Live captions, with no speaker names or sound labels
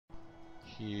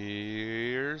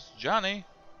Here's Johnny.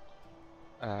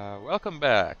 Welcome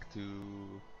back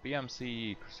to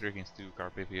PMC Crusader Kings 2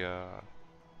 Carpathia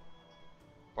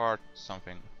part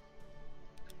something.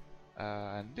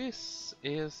 And this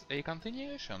is a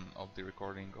continuation of the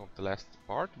recording of the last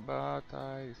part, but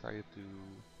I decided to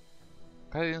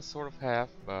cut it in sort of half,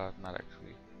 but not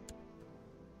actually.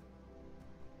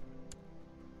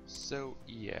 So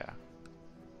yeah,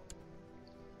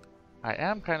 I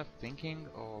am kind of thinking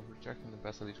of rejecting the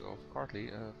vassalage of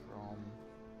Carpathia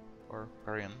or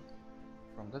Karin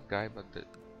from that guy, but the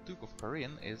Duke of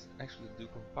Karin is actually the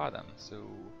Duke of Baden, so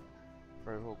if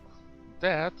I revoke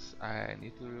that, I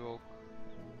need to revoke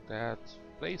that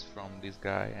place from this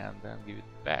guy and then give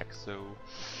it back, so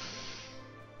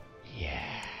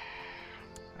yeah,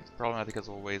 it's problematic as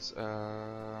always.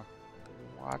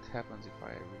 What happens if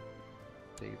I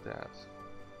take that?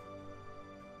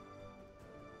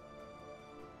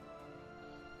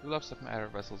 You lost my other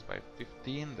vessels by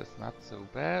 15, that's not so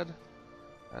bad.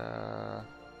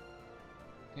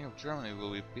 King of Germany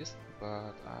will be pissed,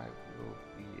 but I will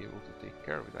be able to take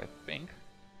care of it, I think.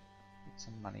 With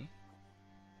some money.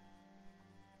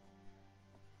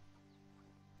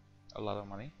 A lot of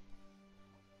money.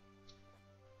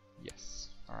 Yes.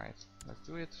 Alright, let's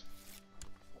do it.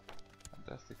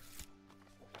 Fantastic.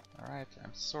 Alright,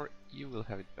 I'm sorry, you will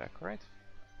have it back, right?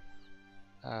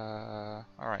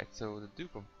 Alright, so the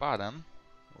Duke of Baden,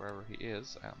 wherever he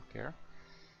is, I don't care.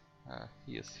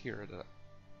 He is here, at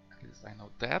least I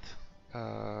know that.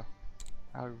 I'll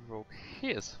revoke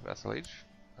his vassalage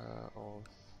of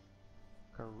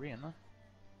Karin.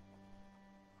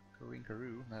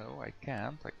 Karu. No, I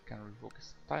can't. I can revoke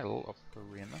his title of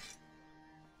Karin.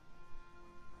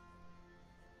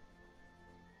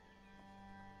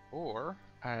 Or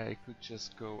I could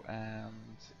just go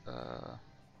and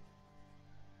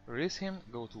release him,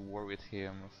 go to war with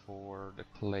him for the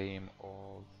claim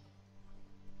of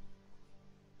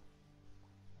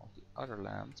the other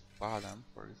lands, Baden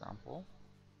for example.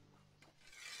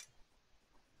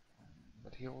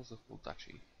 But he holds a full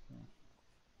duchy.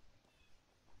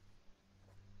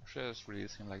 Or should I just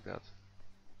release him like that?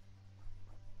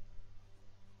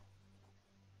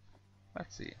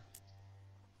 Let's see.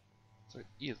 So it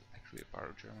is actually a part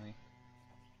of Germany.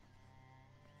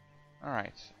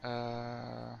 Alright,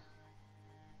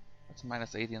 that's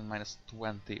minus 80 and minus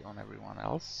 20 on everyone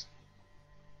else.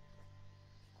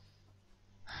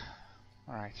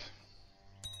 Alright,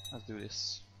 let's do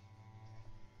this.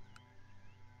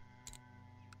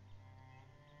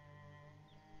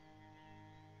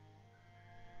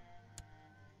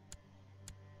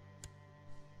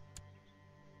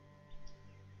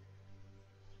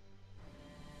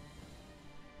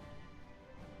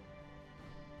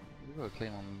 We will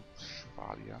claim on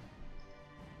Schwalia.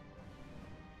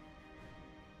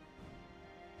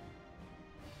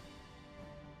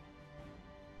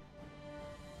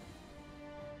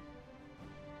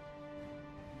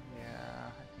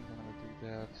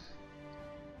 That,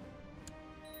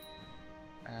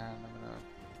 and I'm gonna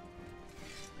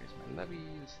raise my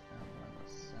levies, and I'm gonna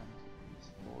send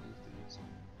all these dudes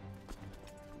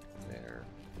there.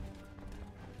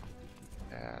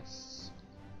 As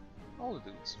all the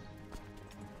dudes.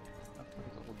 Not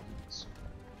forget all the dudes.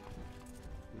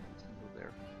 Dudes can go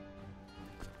there.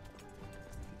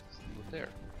 Dudes can go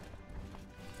there.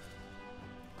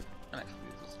 And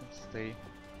actually, this can stay.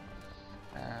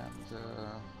 And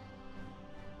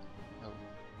oh.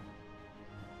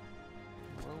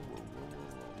 Whoa.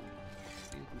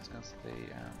 These dudes can stay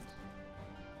and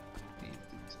these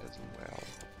dudes as well.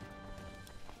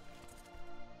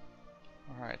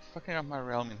 Alright, fucking up my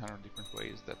realm in 100 different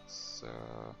ways, that's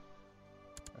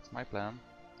my plan.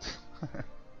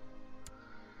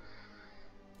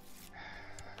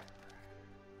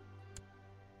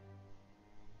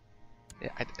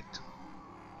 Yeah,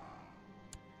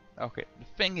 okay, the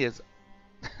thing is,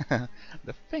 I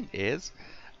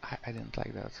didn't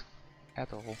like that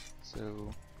at all.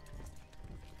 So,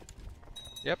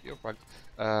 yep, you're fucked.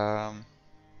 Didn't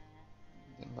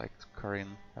like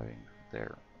Karin having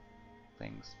their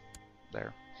things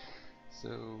there.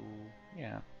 So,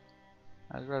 yeah,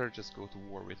 I'd rather just go to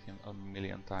war with him a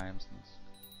million times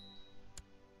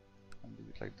and do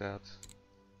it like that.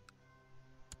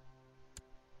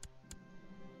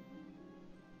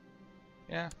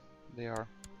 Yeah, they are.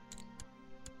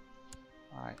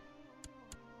 I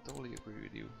totally agree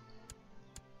with you.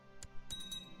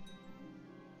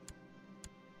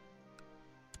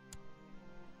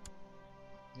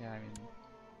 Yeah, I mean,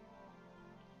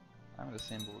 I'm in the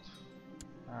same boat.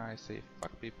 I say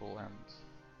fuck people and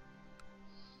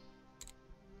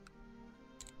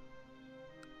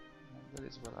That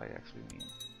is what I actually mean.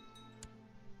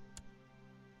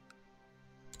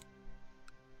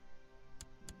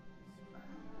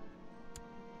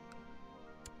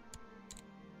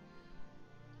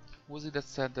 Was it that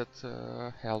said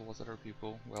that hell was other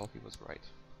people? Well, he was right.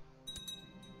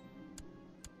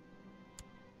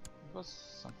 It was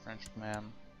some French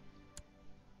man.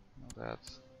 I know that.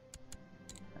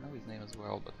 I know his name as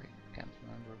well, but I can't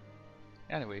remember.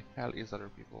 Anyway, hell is other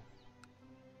people.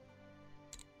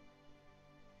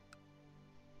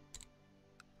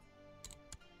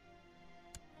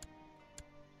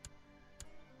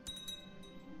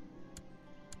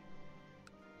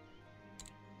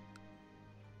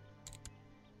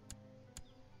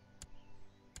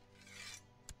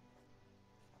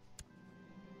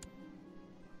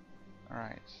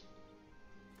 Alright.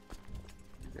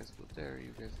 You guys go there,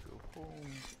 you guys go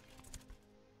home.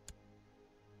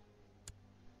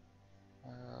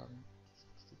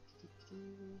 You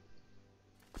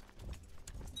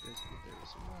guys go there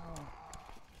as well.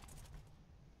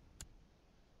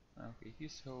 Okay,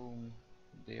 he's home,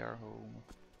 they are home.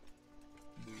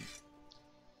 Boom.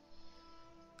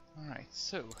 Alright,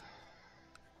 so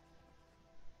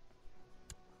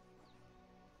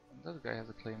that guy has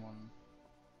a claim on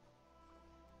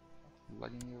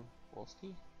Vladimir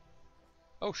Volsky.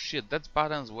 Oh shit, that's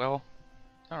Baden as well.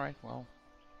 Alright, well,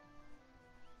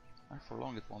 for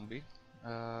long it won't be.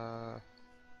 Yeah,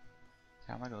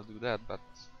 I'm not gonna do that, but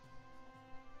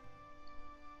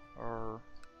or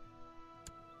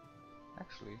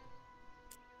actually,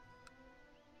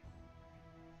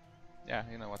 yeah,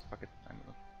 you know what? Fuck it, I'm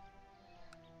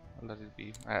gonna let it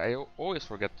be. I always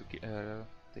forget to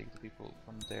take the people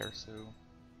from there, so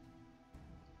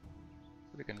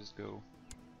we can just go.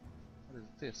 What is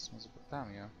this?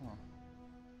 Mesopotamia? Huh.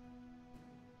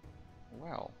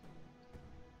 Well,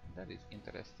 that is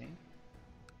interesting.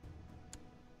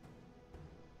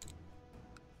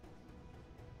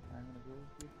 I'm gonna go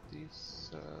with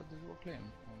this war claim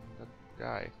on that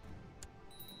guy.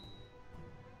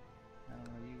 I'm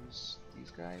gonna use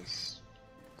these guys,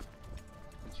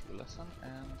 teach you a lesson,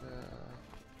 and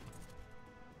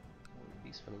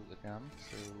these fellows again.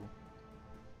 So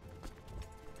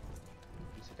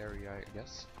this area, I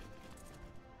guess.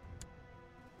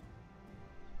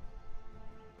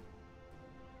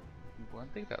 Go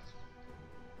and take that.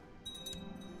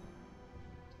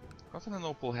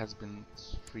 Constantinople has been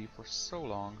free for so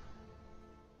long.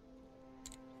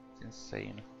 It's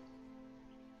insane.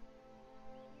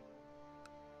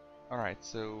 Alright,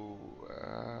 so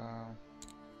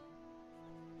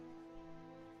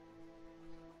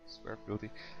swear guilty.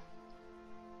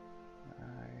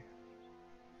 I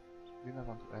didn't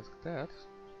want to ask that.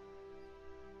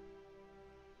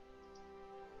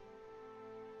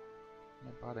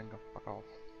 My bad, and fuck off.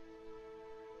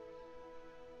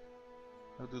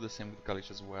 I'll do the same with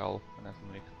college as well, and that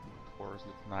will make the horse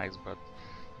look nice, but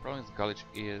the problem is college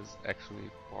is actually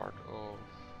part of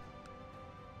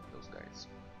those guys.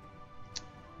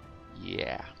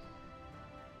 Yeah.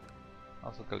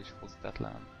 Also college holds that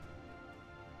land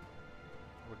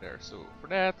over there, so for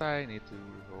that I need to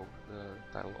revoke the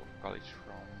title of college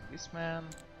from this man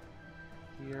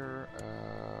here.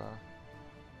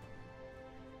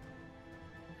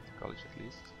 College at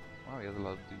least. Oh, he has a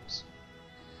lot of dupes.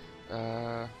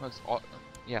 Well, it's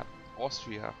yeah,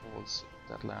 Austria holds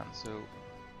that land, so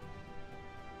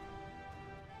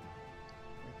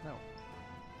wait, no.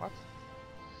 What?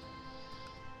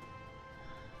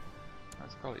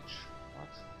 That's college.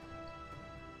 What?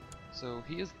 So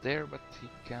he is there, but he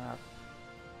cannot.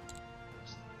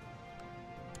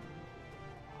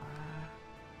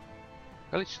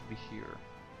 College should be here.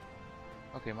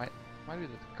 Okay, might be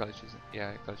that college is,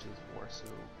 yeah, college is war, so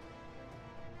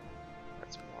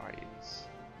that's why it's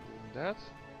doing that.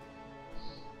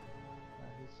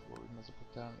 He's war with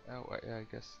Mesopotamia. Oh, I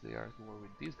guess they are at war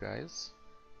with these guys.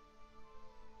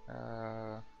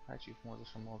 High Chief Moses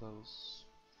from all those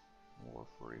war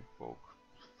for folk,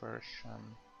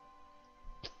 Persian.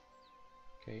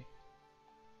 Okay.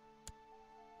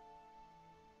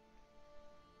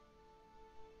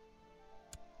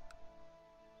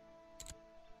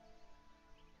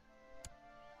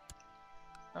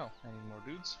 Oh, I need more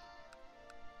dudes.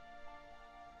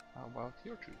 How about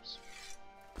your troops?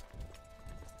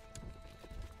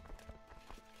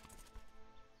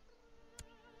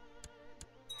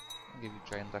 I'll give you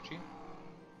Giant Duchy.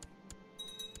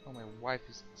 Oh, my wife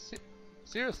is...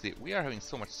 Seriously, we are having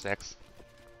so much sex.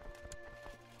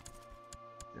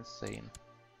 It's insane.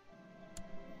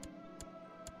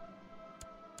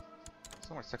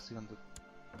 So much sex even to...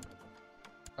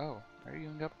 Oh, are you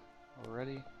giving up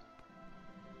already?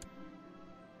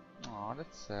 Aw,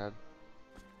 that's sad.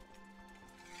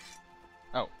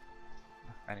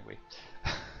 anyway,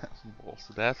 balls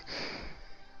to that.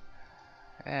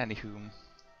 Anywho,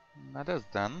 now that's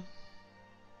done.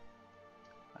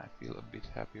 I feel a bit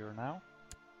happier now.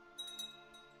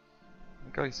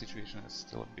 The current situation is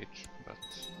still a bitch, but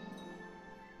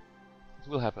it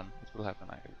will happen. It will happen.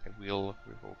 I will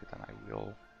revoke it, and I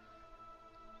will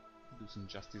do some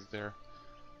justice there.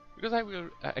 Because I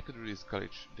could release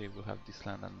college. They will have this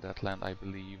land and that land, I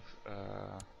believe.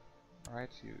 Right?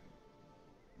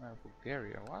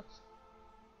 Bulgaria. What?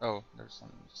 Oh, there's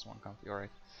just one country. All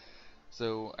right.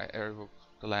 So I revoked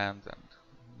the land and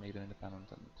made them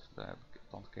independent, and I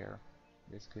don't care,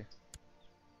 basically.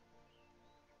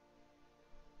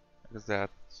 Because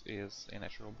that is a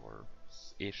natural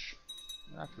border-ish.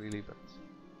 Not really, but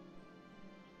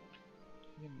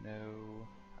you know.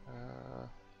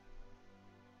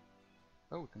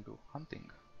 Oh, we can go hunting.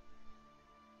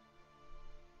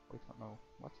 Wait, no,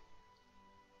 what?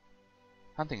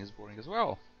 Hunting is boring as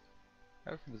well.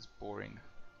 Everything is boring.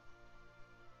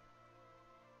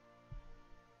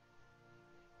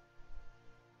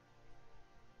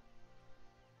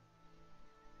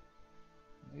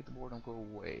 Make the boredom go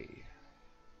away.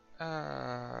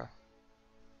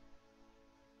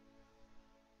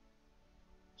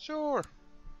 Sure.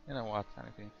 You know what?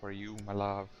 Anything for you, my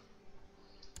love.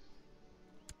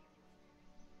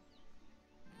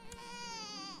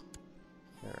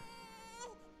 There.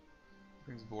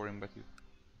 Everything's boring, but you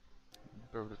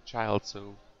birthed a child,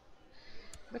 so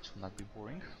that should not be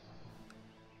boring.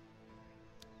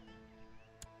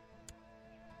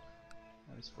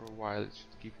 At least for a while, it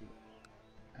should keep you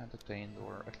entertained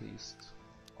or at least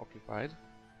occupied.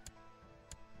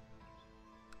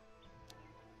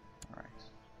 Alright.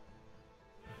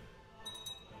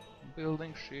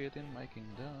 Building shit in my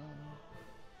kingdom.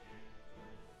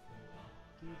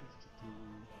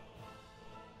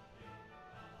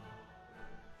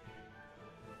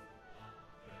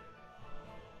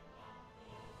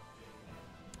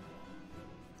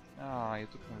 Ah, you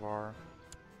took Navarre.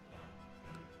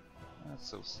 That's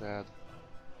so sad.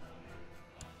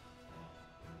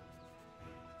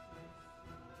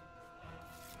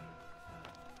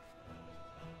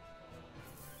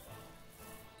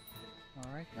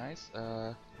 Alright, nice.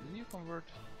 Did you convert?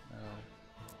 No.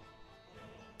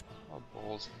 Oh,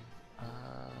 balls.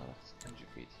 Let's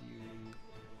educate you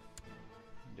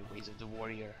in the ways of the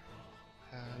warrior.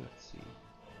 Let's see.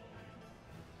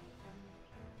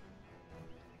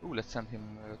 Ooh, let's send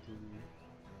him to...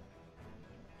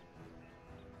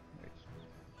 Wait.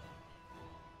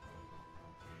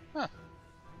 Huh.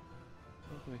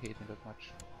 Don't really hate me that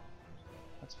much.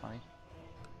 That's funny.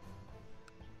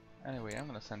 Anyway, I'm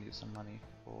gonna send you some money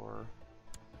for,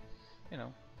 you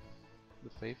know,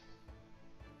 good faith.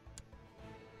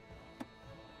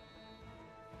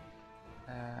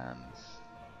 And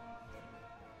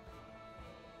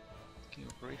King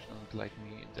Operation doesn't like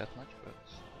me that much, but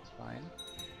it's fine.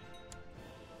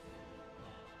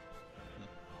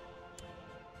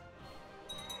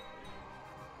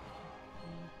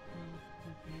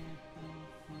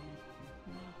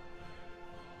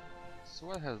 So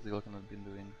what has the Ilkhanate been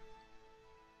doing?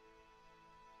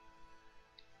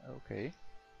 Okay.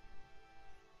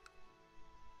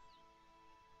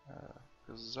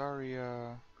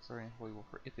 Kazarian Holy War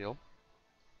for Itil.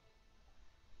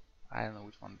 I don't know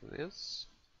which one that is.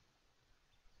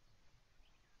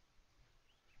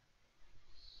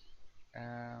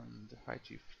 And the High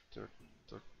Chief Tor.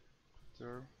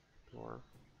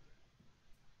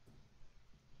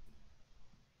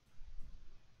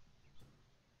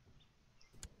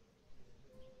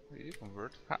 Did you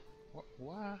convert? Ha!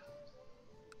 What?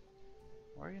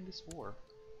 Why are you in this war?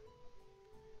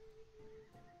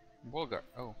 Bulgar.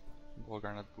 Oh,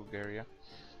 Bulgar, not Bulgaria.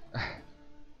 It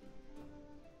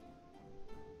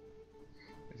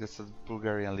just says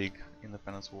Bulgarian League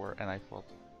Independence War, and I thought,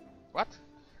 what?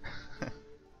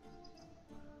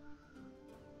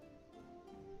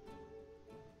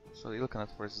 So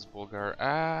Ilkhanate versus Bulgar.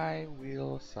 I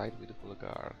will side with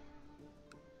Bulgar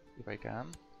if I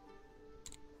can.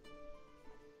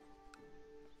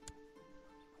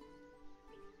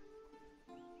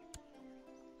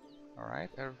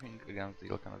 Alright, everything against the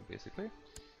Ilkhanate basically.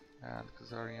 And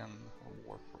Khazarian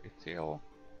War for Itil.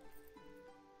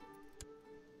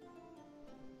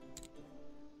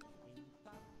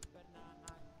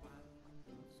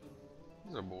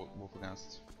 These are both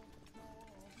against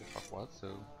the fuck what,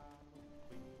 so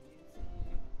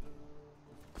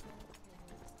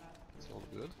it's all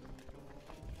good.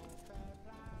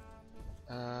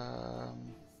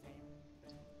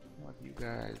 What you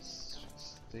guys should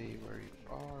stay where you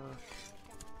are.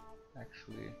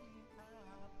 Actually,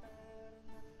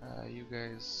 You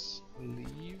guys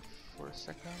leave for a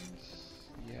second.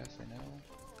 Yes, I know.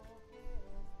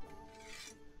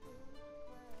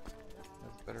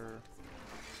 That's better.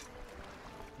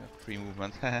 Free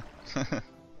movement. I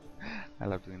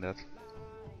love doing that.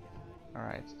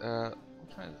 Alright,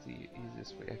 which one is the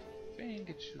easiest way? I think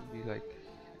it should be like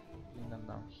putting them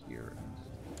down here and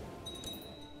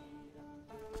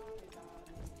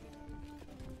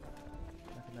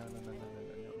no,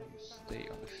 you stay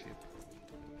on the ship.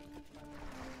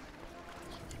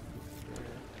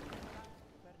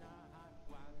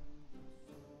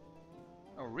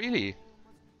 Oh really?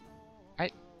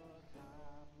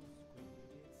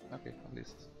 Okay, at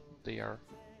least they are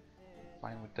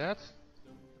fine with that.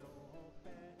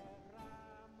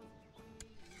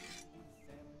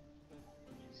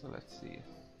 So let's see.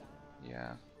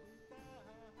 Yeah.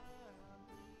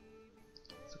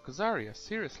 So Khazaria,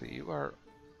 seriously, you are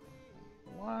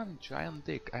one giant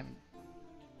dick. I'm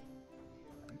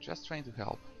just trying to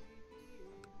help.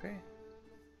 Okay?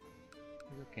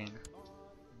 You're king.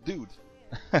 Dude!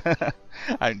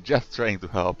 I'm just trying to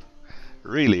help.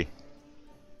 Really?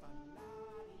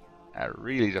 I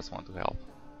really just want to help.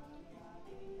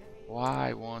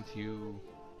 Why won't you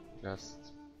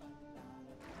just...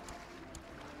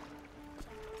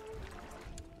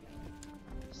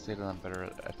 say that I'm better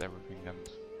at everything and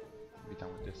be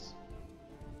done with this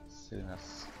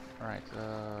silliness. Alright,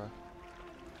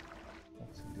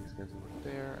 let's send these guys over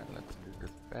there and let's send these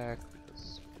guys back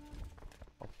because...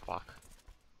 oh fuck.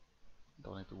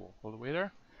 Don't need to walk all the way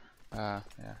there. Yeah,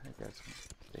 you guys can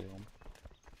stay home.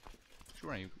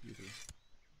 Sure, you do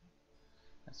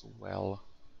as well.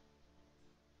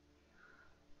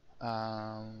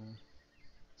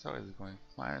 So is it going?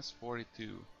 Minus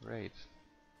 42. Great.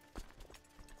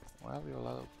 Well, we have a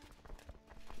lot of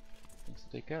things to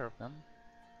take care of then.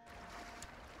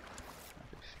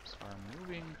 Okay, ships are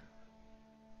moving.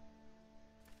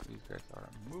 These guys are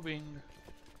moving.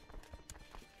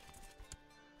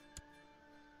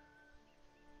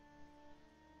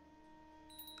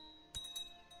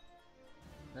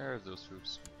 There's those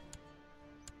troops.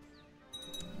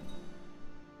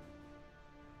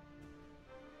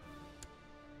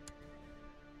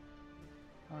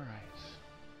 Alright.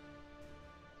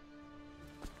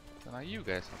 So now you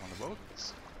guys are on the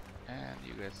boats, and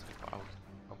you guys are out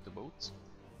of the boats.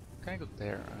 Can I go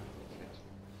there? Shit.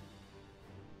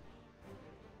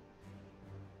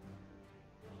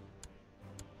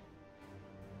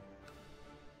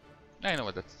 I know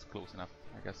what, that's close enough,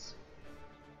 I guess.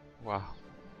 Wow.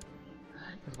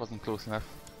 It wasn't close enough.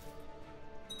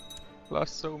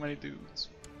 Lost so many dudes.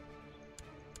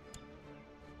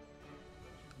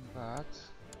 But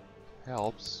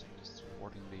helps just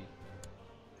supporting the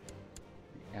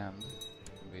end,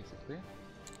 basically.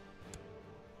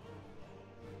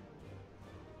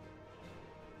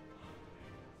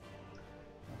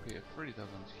 Okay, 30,000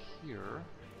 here,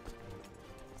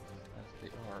 as they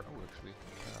are. Oh, actually,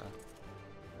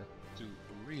 two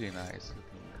really nice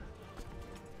looking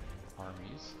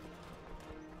armies.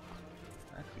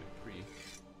 Actually, 3. You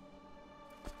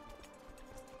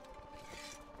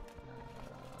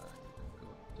can go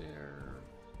there.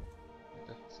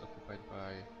 That's occupied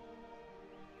by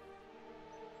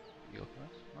field,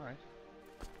 right? Alright.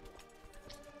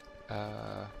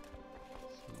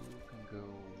 So you can go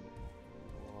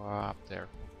up there,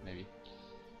 maybe.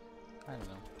 I don't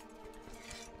know.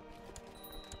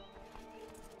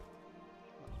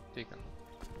 Taken.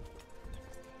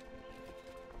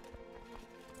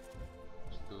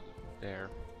 Just go there.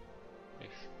 Ish.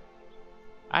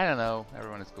 I don't know.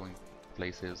 Everyone is going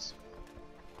places.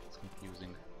 It's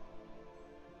confusing.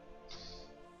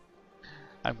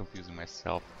 I'm confusing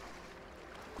myself.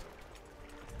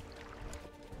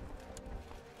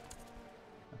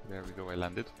 There we go, I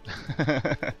landed.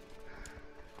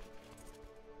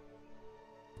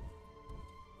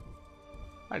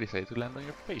 I decided to land on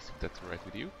your face, if that's alright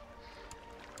with you.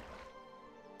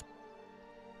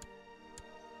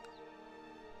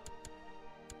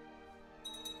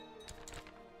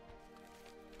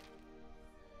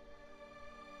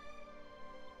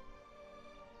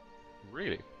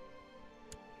 Really?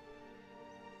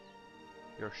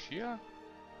 You're Shia?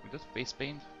 With just face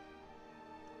paint?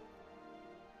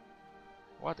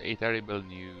 What a terrible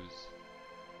news.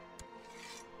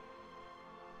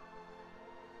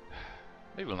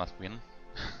 They will not win.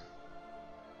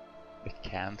 They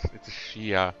can't. It's a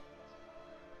Shia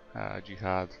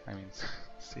jihad. I mean,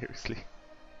 seriously.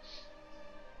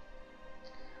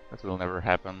 That will never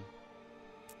happen.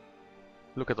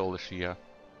 Look at all the Shia.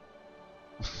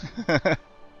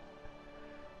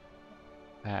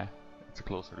 It's a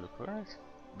closer look, alright?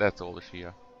 That's all the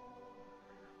Shia.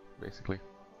 basically.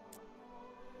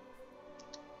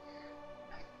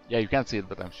 Yeah, you can't see it,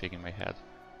 but I'm shaking my head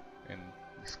in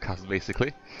disgust,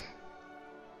 basically.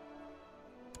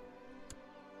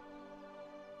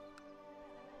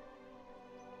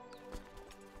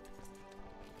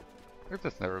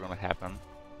 That's never gonna happen.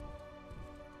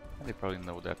 And they probably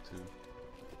know that too.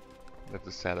 That's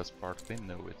the saddest part, they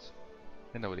know it.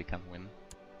 They know they can't win.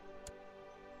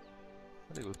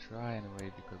 But they will try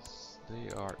anyway, because they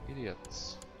are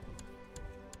idiots.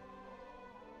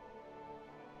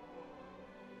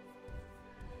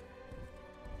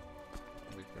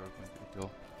 Wait, they are going to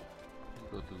kill.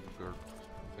 Go to Gert.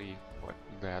 We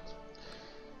like that.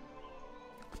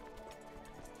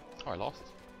 Oh, I lost.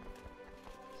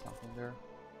 Something there.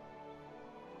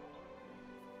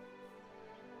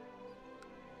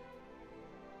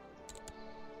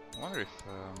 I wonder if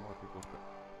more people could.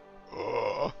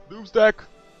 Doomstack!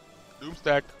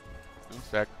 Doomstack!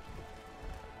 Doomstack!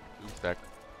 Doomstack!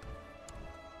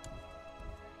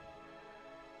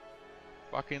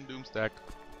 Fucking Doomstack!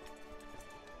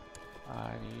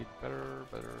 I need better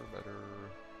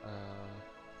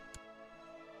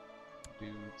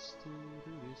dudes to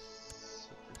do this.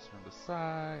 Tricks on the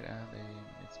side and a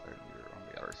inspire leader on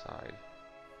the other side.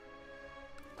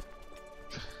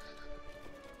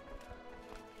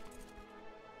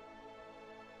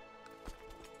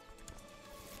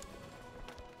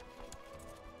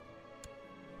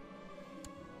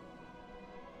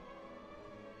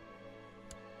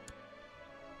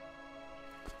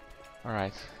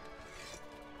 Alright.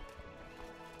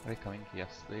 Are they coming?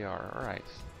 Yes, they are. Alright.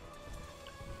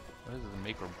 This is a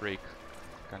make or break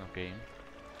kind of game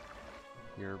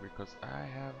here, because I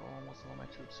have almost all my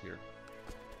troops here.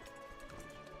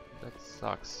 That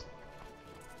sucks.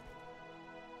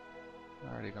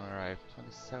 Are they gonna arrive?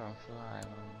 27th, I'm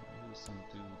gonna use some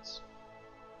dudes.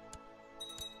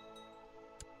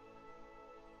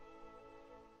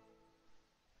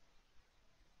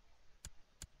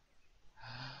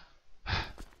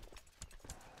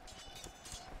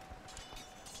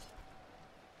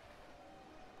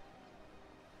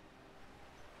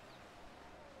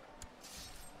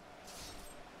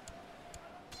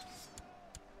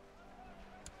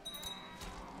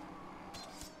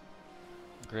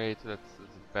 Great, that's the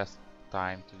best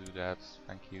time to do that,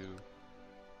 thank you.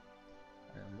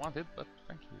 I didn't want it, but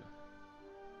thank you.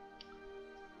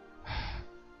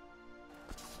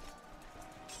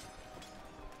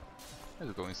 This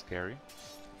is going scary.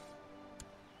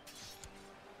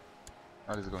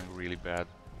 Oh, this is going really bad.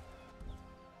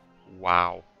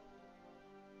 Wow.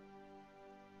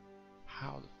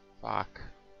 How the fuck?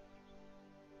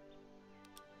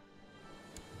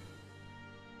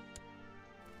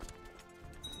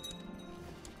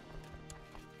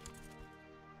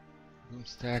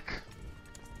 Doomstack.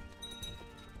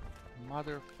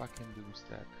 Motherfucking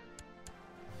Doomstack.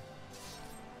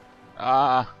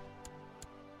 Ah!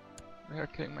 They are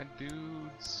killing my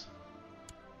dudes.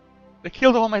 They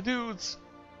killed all my dudes!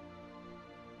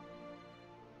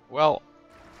 Well,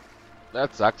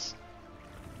 that sucks.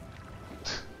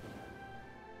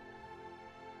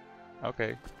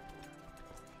 Okay.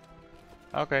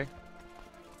 Okay.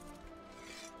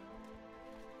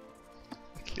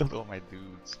 They killed all my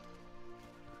dudes.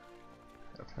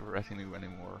 I don't have a retinue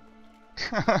anymore.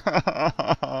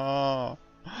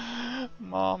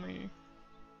 Mommy.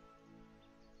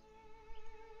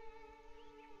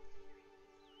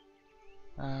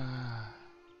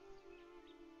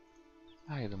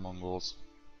 Hi, the Mongols.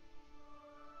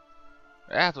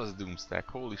 That was Doomstack,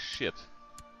 holy shit.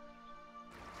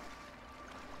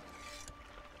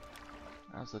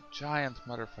 That was a giant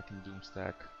motherfucking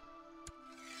Doomstack.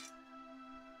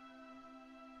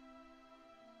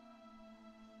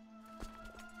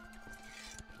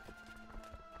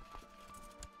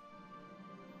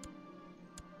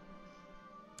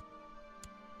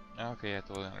 Okay, I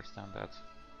totally understand that.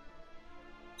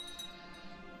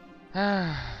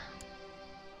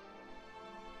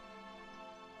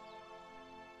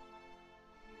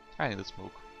 I need a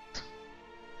smoke.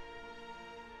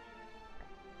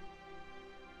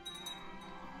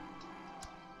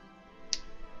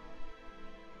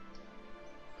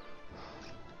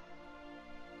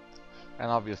 And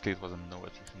obviously it was a no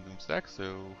attrition Doomstack,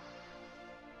 so...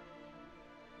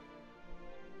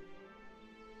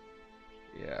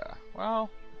 yeah, well,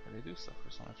 they do suffer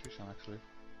some attrition actually.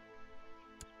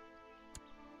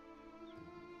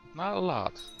 Not a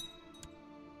lot.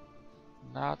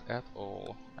 Not at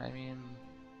all. I mean,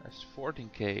 there's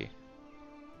 14k.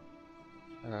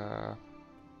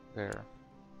 There.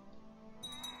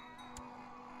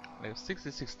 They have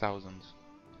 66,000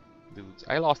 dudes.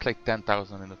 I lost like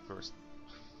 10,000 in the first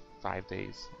 5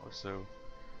 days or so,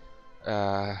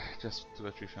 just to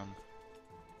attrition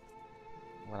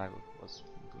when I was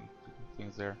doing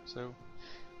things there. So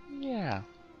yeah,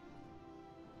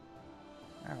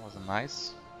 that wasn't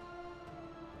nice.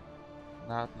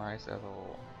 Not nice at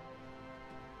all.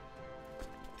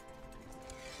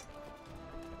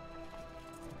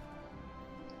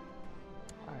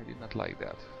 I did not like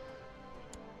that.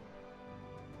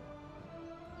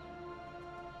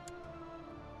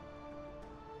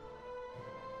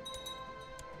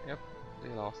 Yep, they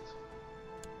lost.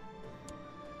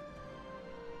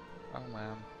 Oh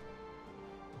man.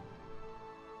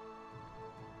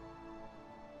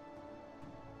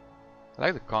 I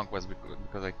like the conquest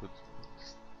because I could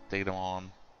take them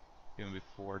on even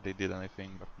before they did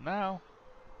anything, but now,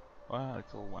 well, it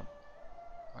all went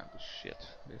to shit,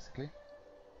 basically.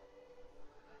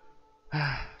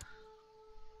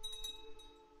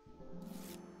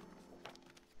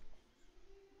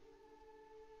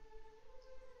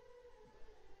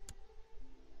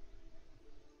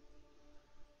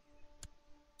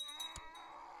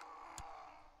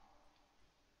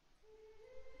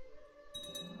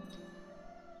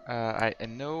 I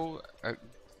know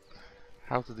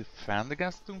how to defend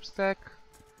against DOOMSTACK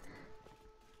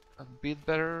a bit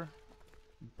better,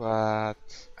 but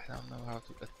I don't know how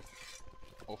to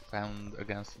offend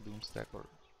against DOOMSTACK, or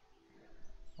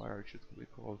whatever it should be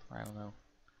called. I don't know.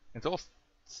 It's all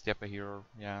Steppe here,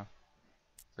 yeah.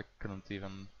 I couldn't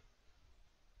even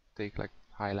take like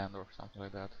Highland or something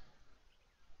like that.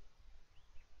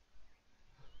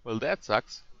 Well, that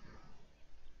sucks.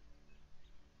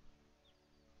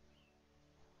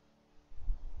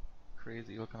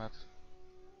 Crazy looking at.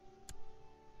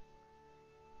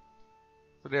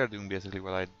 So they are doing basically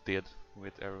what I did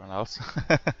with everyone else.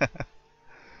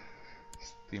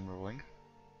 Steamrolling.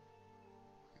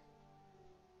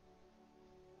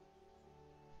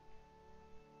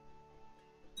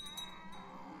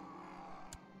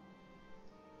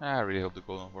 I really hope the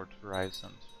Golden Horde arrives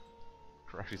and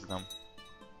crushes them.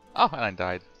 Oh, and I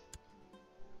died.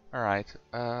 Alright,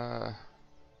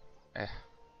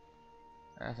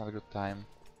 that's not a good time.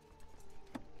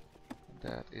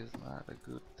 That is not a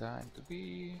good time to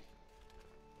be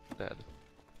dead.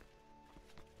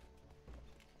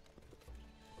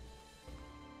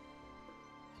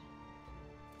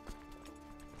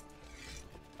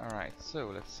 Alright,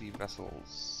 so let's see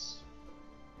vessels.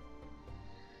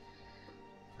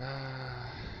 War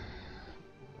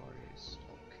is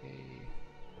okay.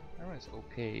 Everyone is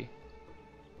okay,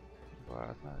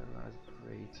 but not everyone is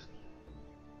great.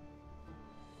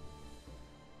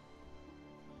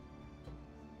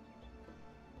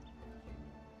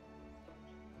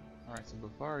 Alright, so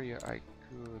Bavaria, I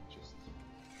could just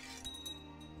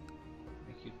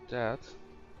make you that.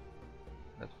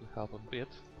 That would help a bit.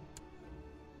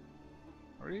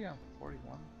 Already, I'm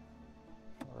 41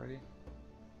 already.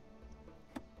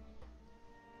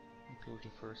 Include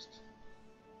you first.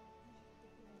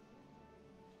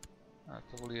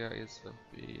 Anatolia is a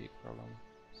big problem,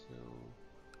 so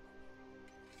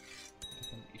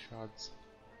different Ishads.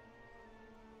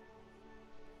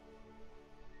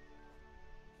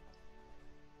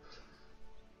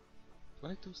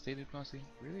 "22 state diplomacy,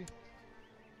 really?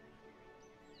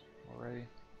 Already?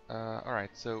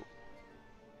 Alright, so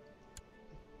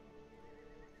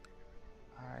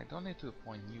I don't need to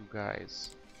appoint new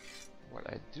guys. What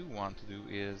I do want to do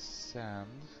is send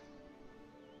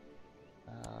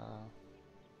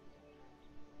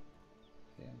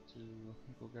him to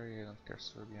Bulgaria. I don't care.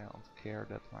 Serbia, I don't care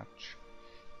that much.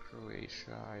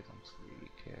 Croatia, I don't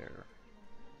really care.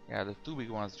 Yeah, the two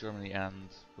big ones, Germany and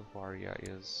Bavaria,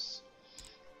 is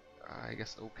I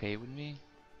guess okay with me.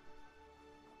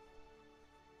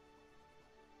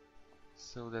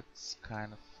 So that's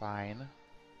kind of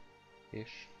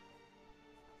fine-ish.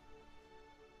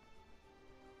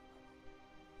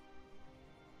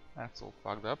 That's all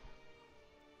fucked up.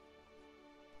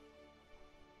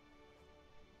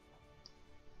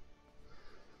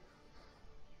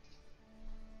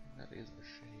 That is a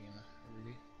shame,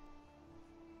 really.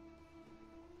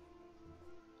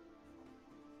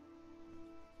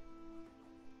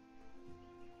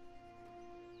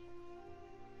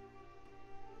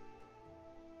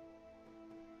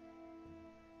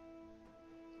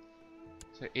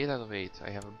 So 8 out of 8, I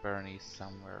have a Bernie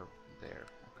somewhere there,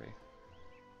 okay.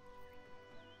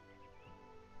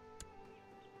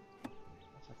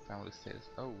 That's a family status.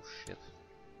 Oh shit.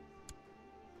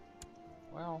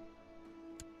 Well,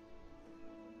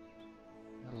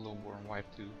 a lowborn wife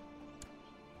too.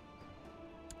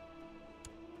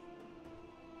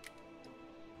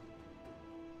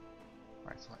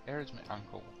 Right, so my heir is my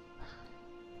uncle.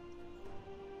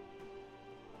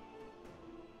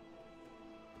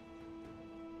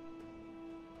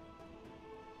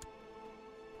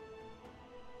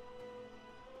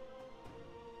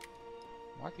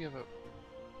 Why do you have a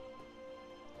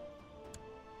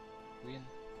queen?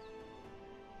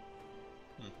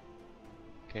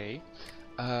 Okay.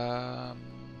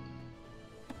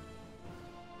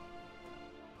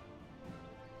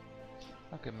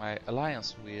 Okay, my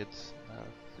alliance with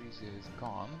Frisia is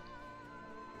gone.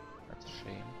 That's a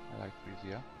shame. I like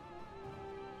Frisia.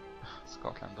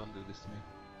 Scotland, don't do this to me.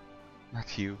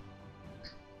 Not you.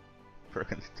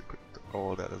 Burgundy took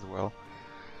all that as well.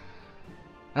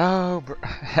 Oh,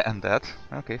 and that.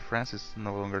 Okay, France is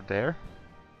no longer there.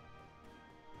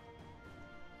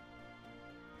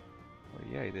 Oh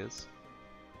yeah, it is.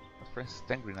 But France is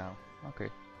angry now. Okay.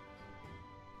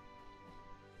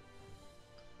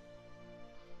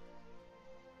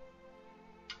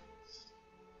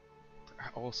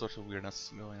 All sorts of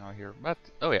weirdness going on here, but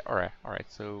oh yeah, alright.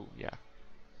 So yeah,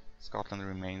 Scotland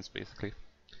remains basically.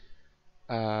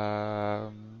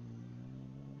 Sure.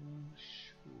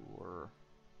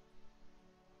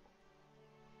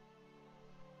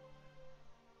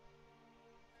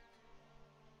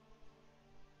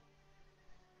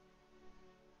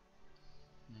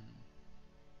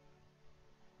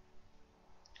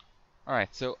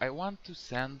 Alright, so I want to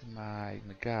send my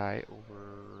guy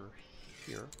over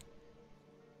here.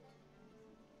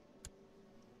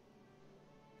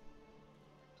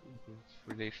 To improve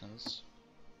relations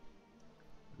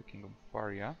with the King of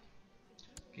Varia.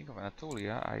 King of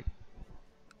Anatolia, I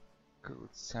could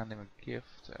send him a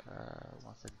gift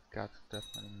once I got that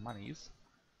many monies.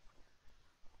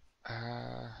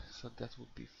 So that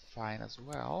would be fine as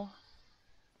well.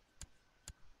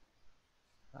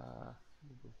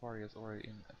 Bavaria is already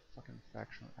in a fucking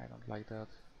faction. I don't like that.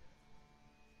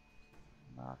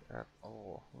 Not at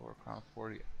all. Lower crown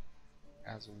 40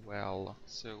 as well.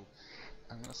 So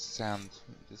I'm gonna send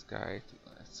this guy to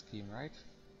a scheme, right?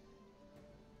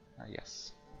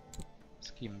 Yes.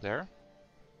 Scheme there.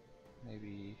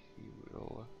 Maybe he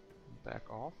will back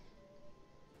off.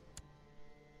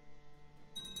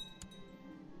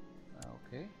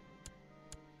 Okay.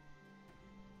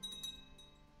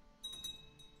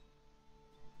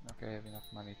 Okay, I have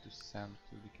enough money to send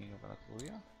to the King of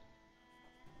Anatolia.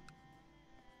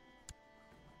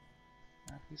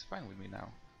 And he's fine with me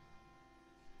now.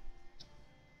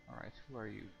 Alright, who are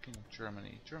you? King of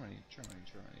Germany. Germany.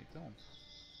 Don't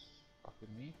fuck with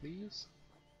me, please.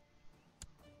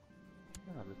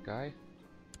 You're not that guy.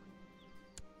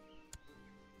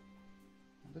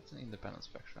 That's an independence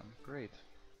faction. Great.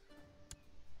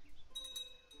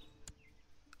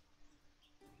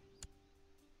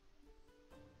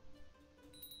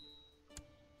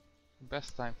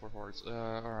 Best time for hordes.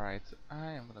 Alright,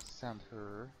 I am gonna send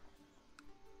her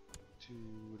to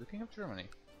the King of Germany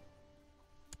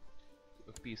to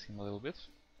appease him a little bit.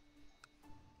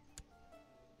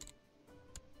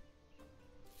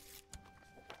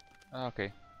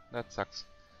 Okay, that sucks.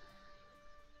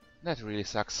 That really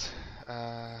sucks.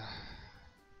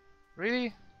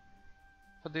 Really?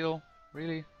 Fadil?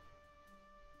 Really?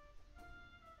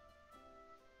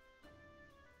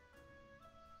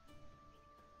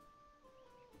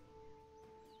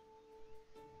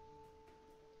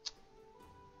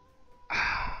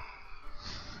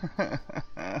 I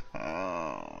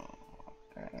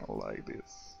don't like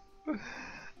this.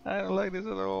 I don't like this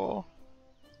at all.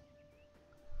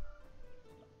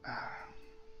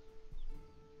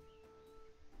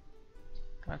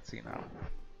 Let's see now.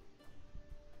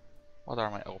 What are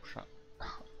my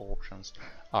options?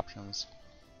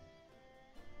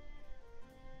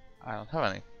 I don't have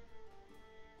any.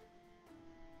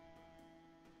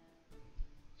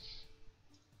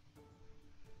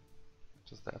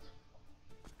 Just that.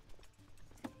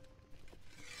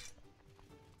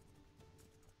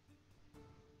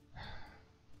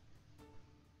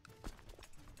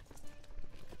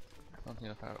 I don't need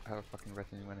to have a fucking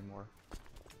retinue anymore.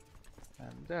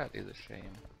 And that is a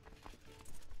shame.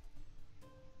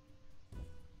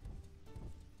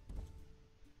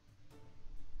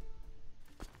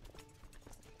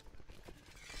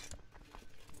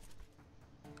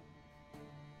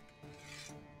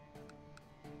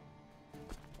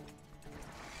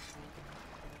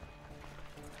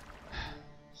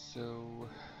 So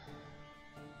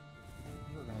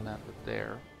we're gonna land it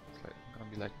there. It's like gonna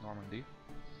be like Normandy,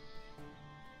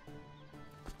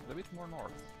 but a bit more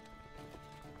north.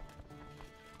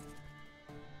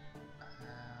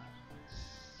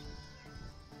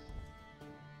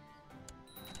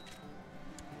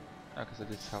 Okay, so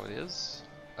this is how it is.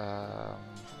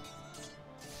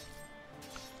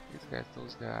 These guys,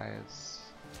 those guys,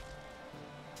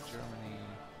 Germany.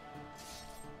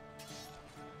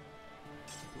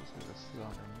 Those guys are still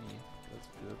under me. That's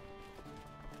good.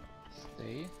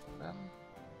 Stay then.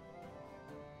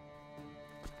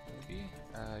 maybe.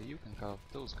 You can cut off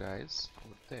those guys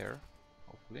over there,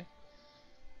 hopefully.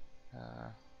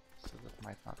 So that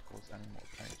might not cause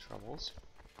any troubles.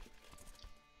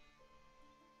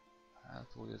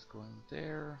 Anatolia is going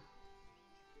there.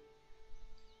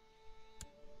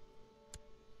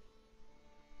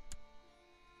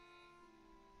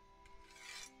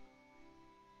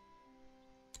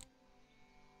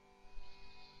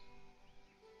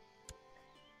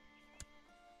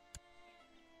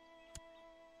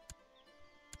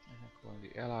 Calling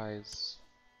the allies.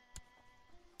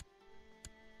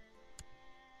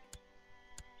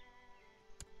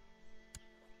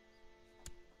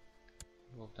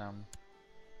 All of them.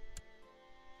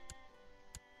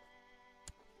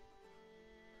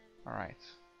 Alright.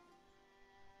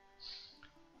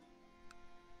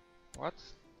 What?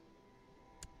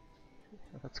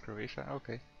 That's Croatia,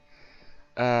 okay.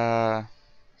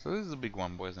 So this is a big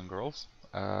one, boys and girls.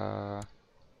 I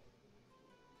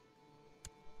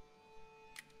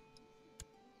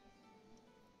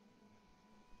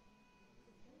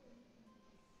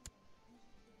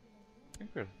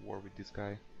think we're at war with this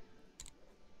guy.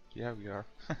 Yeah, we are.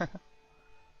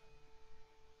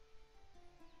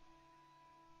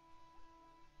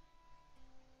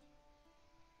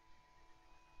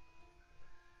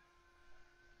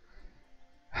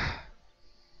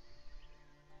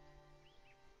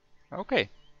 Okay.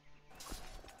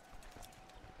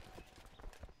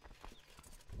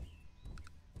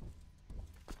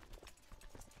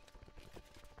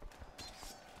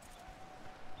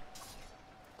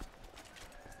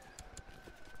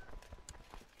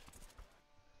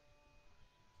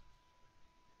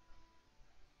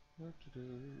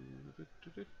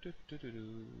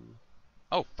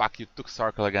 Oh fuck, you took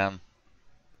circle again.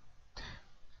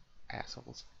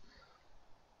 Assholes.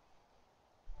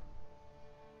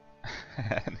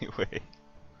 Anyway.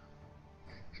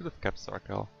 Should have kept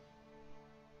circle.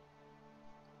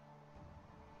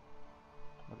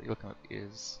 What you're looking at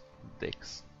is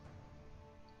dicks.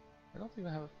 I don't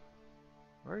even have.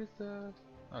 Where is the.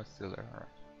 Oh, it's still there, alright.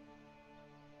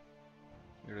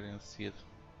 You really didn't see it.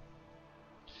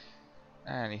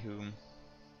 Anywho.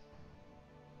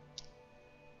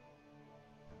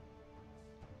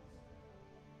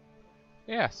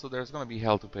 Yeah, so there's gonna be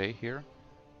hell to pay here.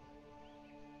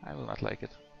 I will not like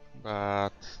it,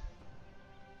 but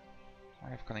I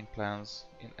have cunning plans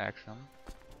in action.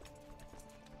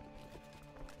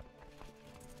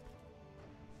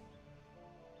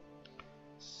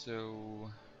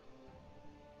 So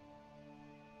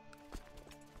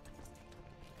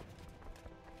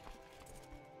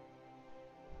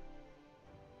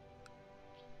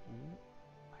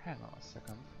hang on a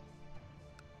second.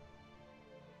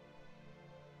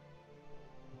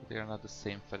 They are not the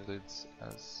same fatalids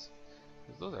as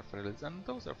those are fatalids and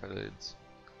those are fatalids.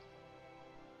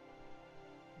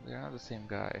 They are not the same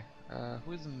guy.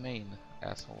 Who is the main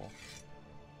asshole?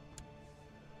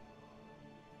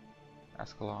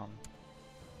 Ascalon.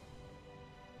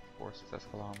 Of course it's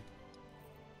Ascalon.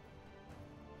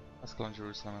 Ascalon,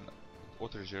 Jerusalem, and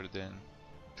Otter-Jerdin.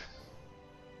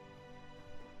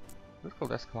 Is it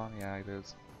called Ascalon? Yeah, it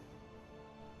is.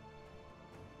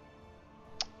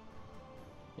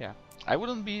 Yeah, I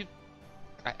wouldn't be.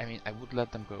 I mean, I would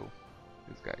let them go.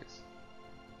 These guys.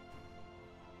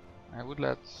 I would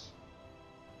let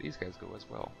these guys go as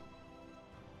well.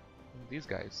 These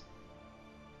guys.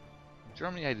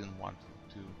 Germany, I didn't want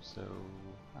to, so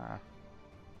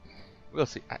we'll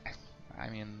see. I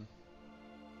mean,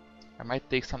 I might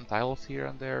take some tiles here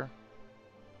and there.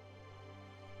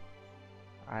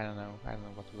 I don't know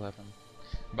what will happen.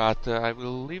 But I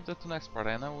will leave that to next part.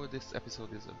 I know this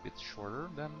episode is a bit shorter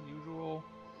than usual,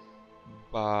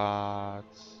 but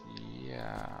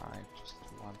yeah, I just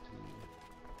want to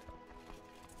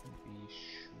be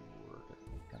sure that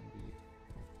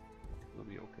it will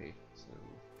be okay. So,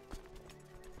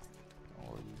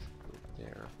 or you should go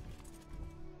there.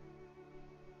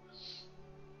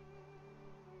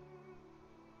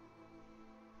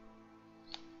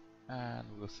 And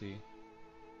we'll see.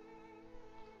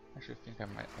 Actually, I think I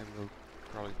will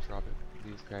probably drop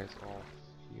these guys off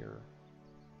here.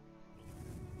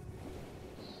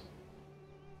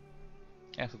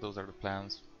 Yeah, so those are the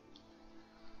plans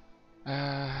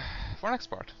for next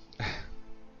part.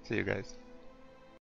 See you guys.